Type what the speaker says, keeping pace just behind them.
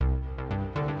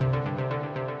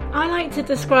I like to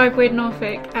describe Weird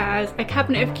Norfolk as a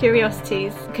cabinet of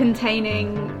curiosities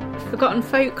containing forgotten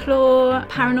folklore,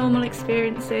 paranormal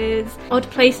experiences, odd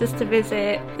places to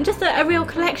visit, and just a real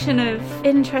collection of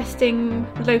interesting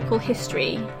local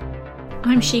history.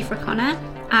 I'm Siofra Connor,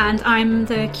 and I'm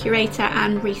the curator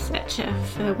and researcher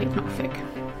for Weird Norfolk.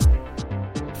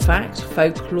 Fact,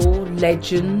 folklore,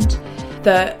 legend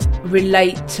that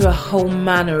relate to a whole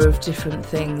manner of different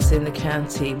things in the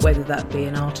county, whether that be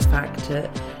an artefact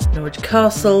at Norwich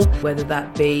Castle, whether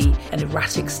that be an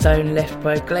erratic stone left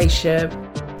by a glacier.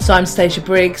 So I'm Stacia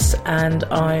Briggs and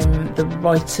I'm the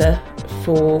writer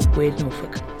for Weird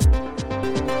Norfolk.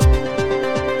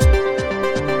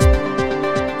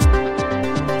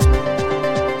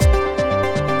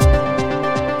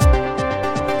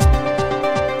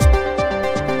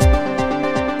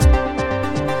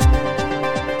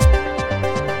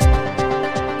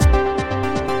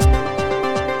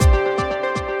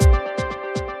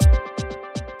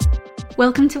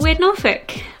 Welcome to Weird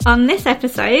Norfolk. On this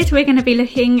episode, we're going to be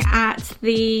looking at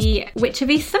the Witch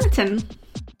of East Somerton.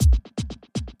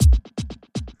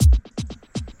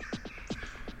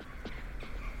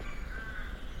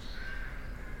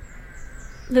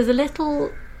 There's a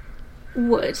little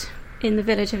wood in the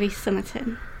village of East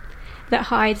Somerton that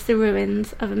hides the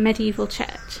ruins of a medieval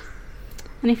church.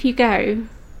 And if you go,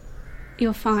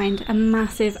 you'll find a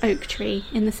massive oak tree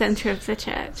in the centre of the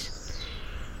church.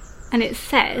 And it's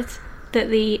said that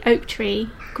the oak tree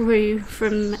grew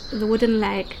from the wooden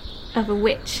leg of a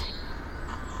witch.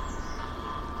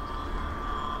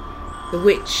 The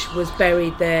witch was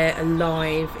buried there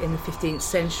alive in the 15th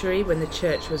century when the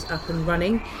church was up and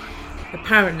running.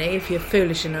 Apparently, if you're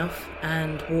foolish enough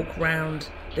and walk round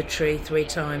the tree 3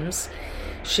 times,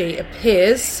 she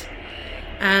appears,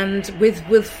 and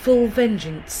with full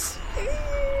vengeance.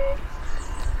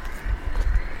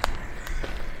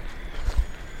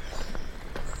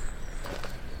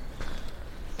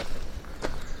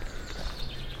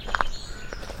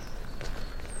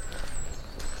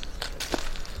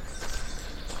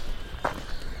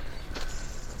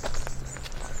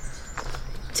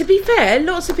 To be fair,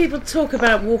 lots of people talk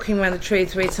about walking around the tree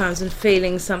 3 times and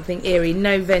feeling something eerie.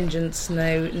 No vengeance,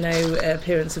 no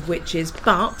appearance of witches.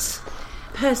 But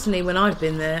personally, when I've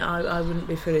been there, I wouldn't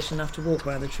be foolish enough to walk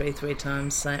around the tree 3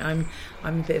 times. So I'm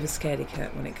a bit of a scaredy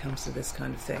cat when it comes to this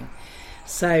kind of thing.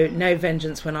 So no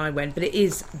vengeance when I went, but it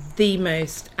is the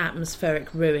most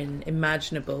atmospheric ruin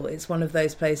imaginable. It's one of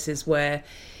those places where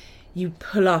you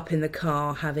pull up in the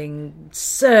car, having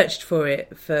searched for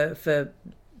it for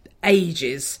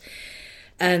ages,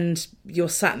 and your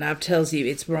sat nav tells you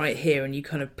it's right here, and you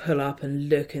kind of pull up and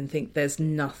look and think there's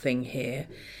nothing here,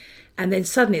 and then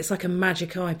suddenly it's like a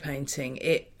magic eye painting.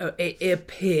 It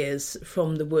appears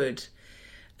from the wood,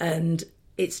 and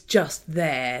it's just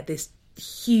there, this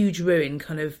huge ruin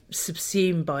kind of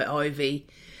subsumed by ivy,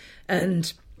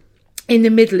 and in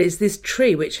the middle is this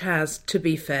tree which has, to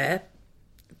be fair,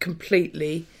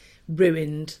 completely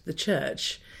ruined the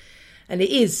church. And it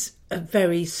is a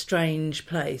very strange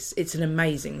place. It's an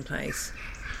amazing place.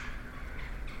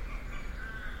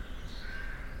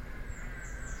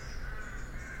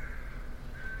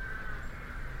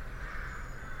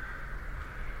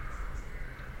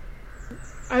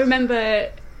 I remember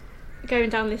going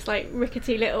down this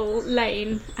rickety little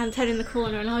lane and turning the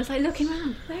corner, and I was looking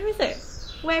around, where is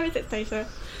it? Where is it, Stacia?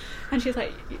 And she was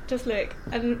like, just look.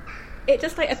 And it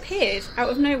just appeared out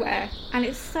of nowhere, and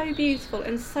it's so beautiful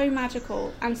and so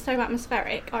magical and so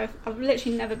atmospheric. I've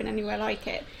literally never been anywhere like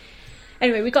it.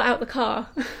 Anyway, we got out the car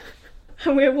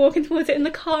and we were walking towards it, and the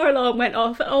car alarm went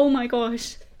off. Oh my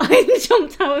gosh, I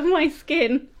jumped out of my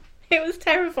skin. It was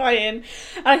terrifying.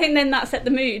 And I think then that set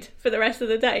the mood for the rest of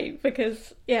the day,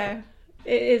 because yeah,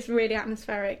 it is really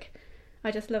atmospheric. I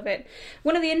just love it.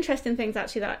 One of the interesting things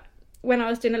actually, that when I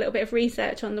was doing a little bit of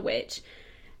research on the witch,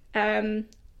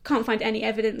 can't find any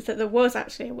evidence that there was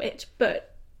actually a witch,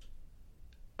 but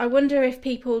I wonder if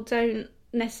people don't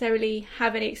necessarily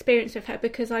have any experience with her,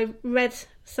 because I read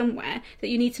somewhere that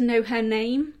you need to know her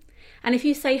name, and if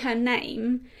you say her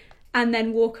name and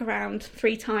then walk around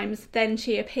 3 times, then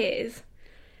she appears.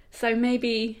 So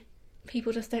maybe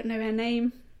people just don't know her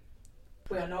name.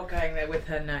 We are not going there with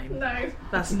her name. No.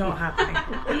 That's not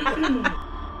happening.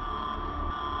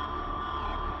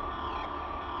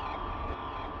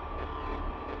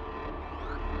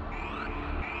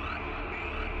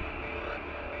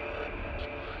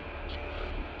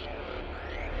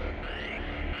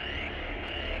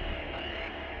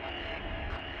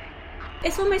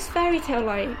 It's almost fairy tale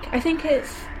like. I think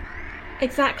it's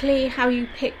exactly how you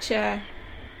picture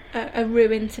a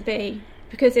ruin to be,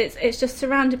 because it's just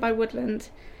surrounded by woodland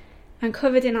and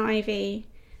covered in ivy,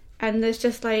 and there's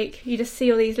just like, you just see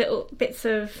all these little bits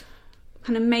of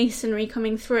kind of masonry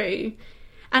coming through,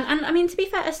 and I mean, to be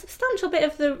fair, a substantial bit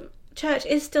of the church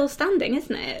is still standing,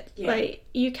 isn't it? Yeah. Like,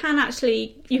 you can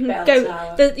Bell go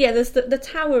tower. the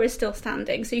tower is still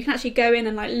standing, so you can actually go in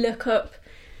and like look up,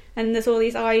 and there's all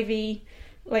these ivy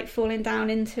like falling down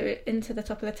into the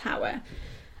top of the tower.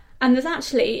 And there's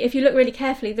actually, if you look really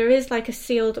carefully, there is like a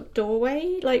sealed up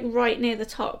doorway like right near the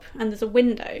top, and there's a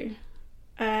window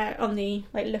on the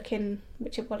like looking,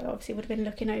 which obviously would have been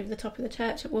looking over the top of the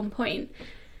church at one point.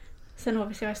 So then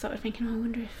obviously I started thinking, I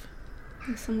wonder if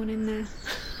there's someone in there.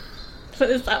 But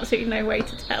there's absolutely no way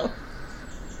to tell.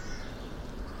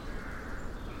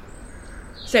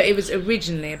 So it was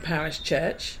originally a parish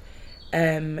church,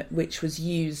 which was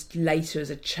used later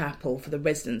as a chapel for the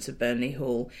residents of Burnley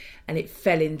Hall, and it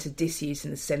fell into disuse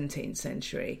in the 17th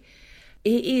century.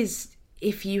 It is,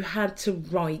 if you had to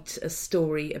write a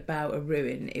story about a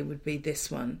ruin, it would be this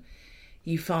one.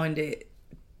 You find it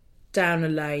down a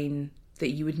lane that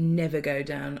you would never go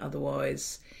down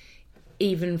otherwise.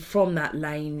 Even from that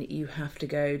lane, you have to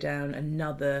go down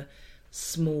another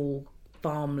small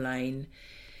farm lane.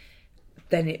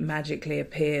 Then it magically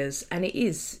appears, and it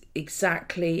is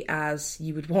exactly as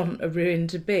you would want a ruin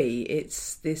to be.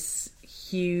 It's this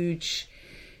huge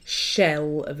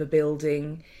shell of a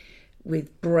building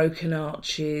with broken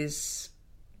arches,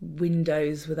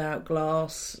 windows without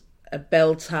glass, a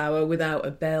bell tower without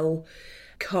a bell,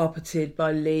 carpeted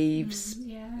by leaves,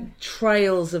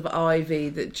 trails of ivy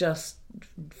that just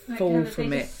fall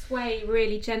from it. Just sway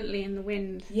really gently in the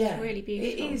wind. Yeah, it's really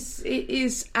beautiful. It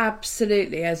is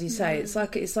absolutely, as you say, it's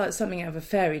like something out of a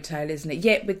fairy tale, isn't it?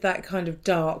 Yet with that kind of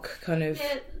dark kind of.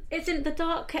 Yeah, the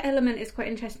dark element is quite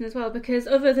interesting as well, because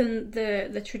other than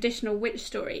the traditional witch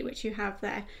story which you have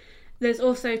there's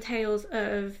also tales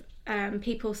of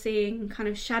people seeing kind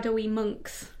of shadowy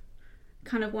monks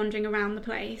kind of wandering around the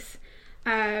place,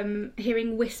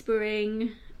 hearing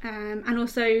whispering, and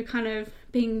also kind of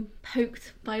being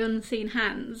poked by unseen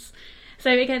hands.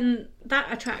 So again,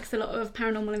 that attracts a lot of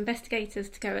paranormal investigators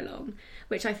to go along,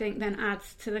 which I think then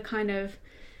adds to the kind of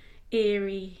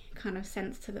eerie kind of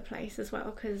sense to the place as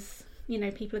well, because, you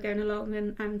know, people are going along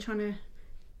and trying to,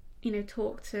 you know,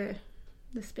 talk to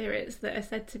the spirits that are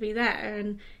said to be there.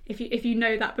 And if you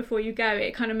know that before you go,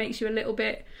 it kind of makes you a little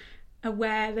bit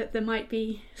aware that there might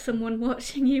be someone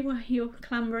watching you while you're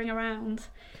clambering around.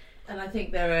 And I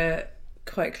think there are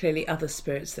quite clearly other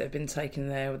spirits that have been taken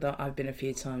there. I've been a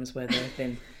few times where there have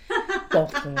been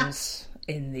bottles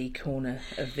in the corner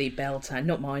of the bell tower.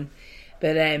 Not mine,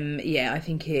 but I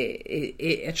think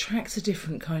it attracts a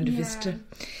different kind of visitor.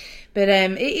 But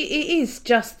it is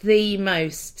just the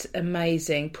most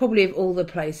amazing, probably of all the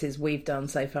places we've done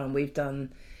so far, and we've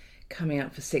done coming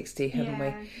up for 60, haven't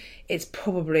we? It's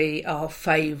probably our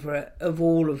favourite of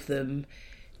all of them,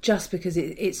 just because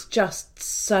it's just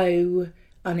so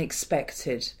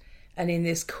unexpected. And in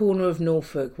this corner of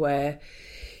Norfolk where,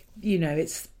 you know,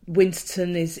 it's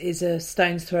Winsterton is a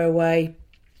stone's throw away,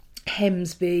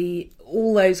 Hemsby,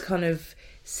 all those kind of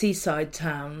seaside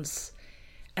towns,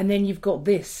 and then you've got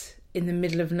this in the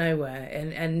middle of nowhere,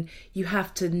 and you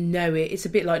have to know it. It's a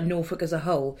bit like Norfolk as a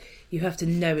whole. You have to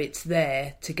know it's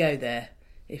there to go there,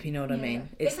 if you know what I mean.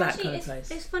 It's that kind of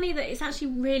place. It's funny that it's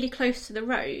actually really close to the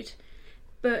road,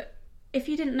 but if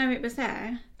you didn't know it was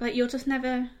there, like, you'll just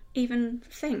never even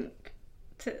think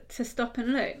to stop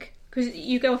and look, because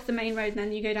you go off the main road and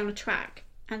then you go down a track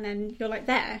and then you're like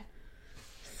there.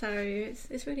 So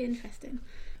it's really interesting.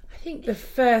 I think the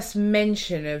first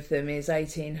mention of them is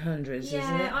 1800s, isn't it?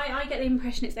 Yeah, I get the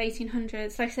impression it's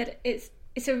 1800s. Like I said, it's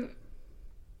an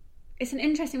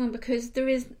interesting one because there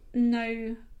is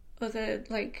no other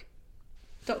like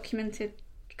documented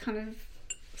kind of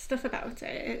stuff about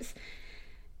it.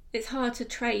 It's hard to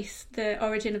trace the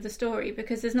origin of the story,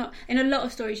 because there's not, in a lot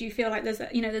of stories you feel like there's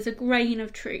a grain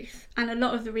of truth, and a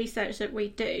lot of the research that we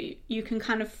do, you can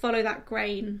kind of follow that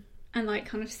grain and like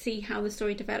kind of see how the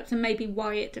story developed and maybe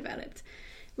why it developed.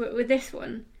 With this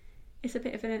one, it's a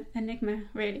bit of an enigma,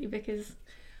 really, because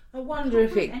I wonder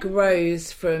if it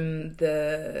grows from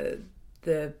the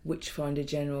Witchfinder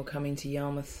General coming to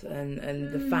Yarmouth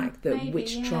and the fact that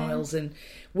witch trials and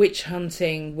witch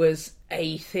hunting was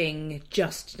a thing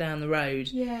just down the road.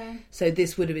 Yeah. So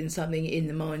this would have been something in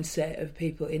the mindset of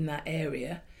people in that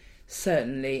area,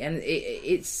 certainly. And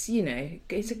it's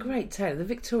it's a great tale. The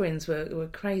Victorians were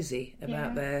crazy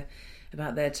about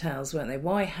their tales, weren't they?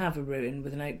 Why have a ruin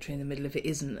with an oak tree in the middle if it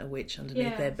isn't a witch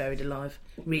underneath there buried alive?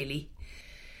 Really?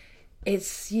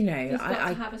 It's it's got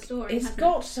to have a story. It's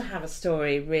got to have a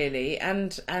story, really,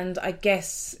 and I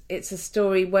guess it's a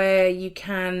story where you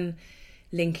can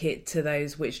link it to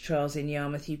those witch trials in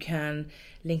Yarmouth. You can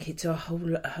link it to a whole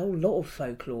lot of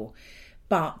folklore.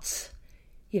 But,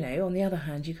 on the other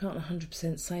hand, you can't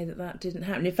 100% say that didn't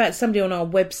happen. In fact, somebody on our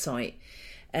website,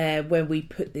 when we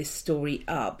put this story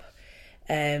up,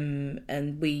 and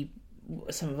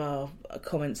some of our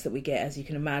comments that we get, as you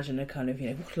can imagine, are kind of,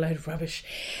 what a load of rubbish.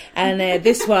 And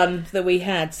this one that we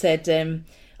had said,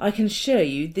 I can assure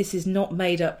you this is not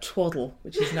made up twaddle,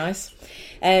 which is nice.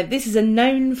 This is a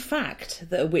known fact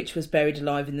that a witch was buried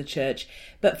alive in the church,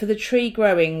 but for the tree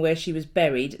growing where she was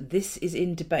buried, this is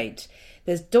in debate.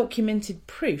 There's documented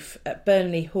proof at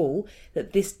Burnley Hall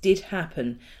that this did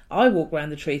happen. I walked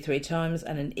round the tree 3 times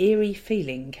and an eerie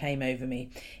feeling came over me.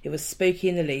 It was spooky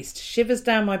in the least. Shivers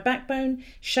down my backbone,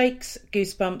 shakes,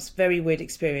 goosebumps, very weird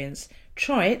experience.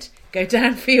 Try it, go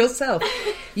down for yourself.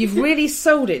 You've really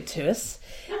sold it to us.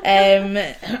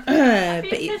 I'd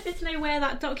be interested to know where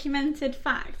that documented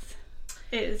fact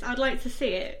is. I'd like to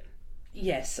see it.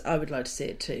 Yes, I would like to see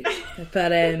it too.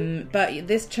 But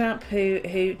this chap who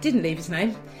didn't leave his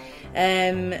name,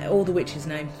 or the witch's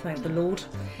name, thank the Lord,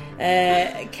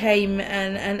 came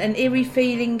and an eerie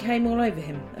feeling came all over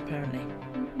him, apparently.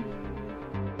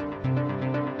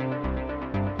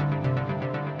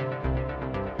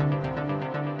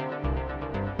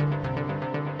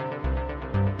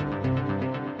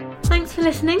 Thanks for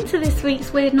listening to this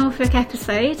week's Weird Norfolk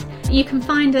episode. You can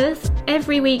find us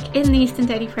every week in the Eastern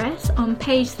Daily Press on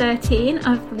page 13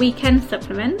 of the Weekend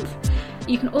Supplement.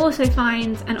 You can also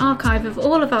find an archive of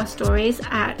all of our stories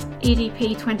at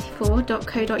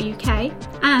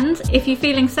edp24.co.uk. And if you're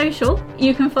feeling social,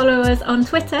 you can follow us on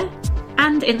Twitter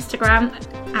and Instagram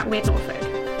at Weird Norfolk.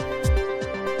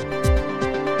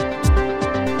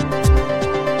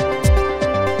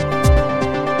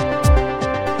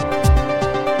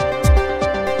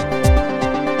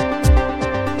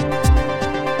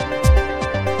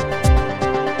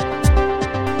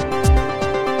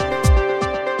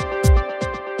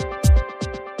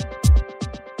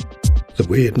 The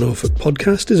Weird Norfolk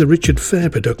podcast is a Richard Fair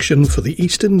production for the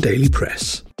Eastern Daily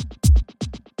Press.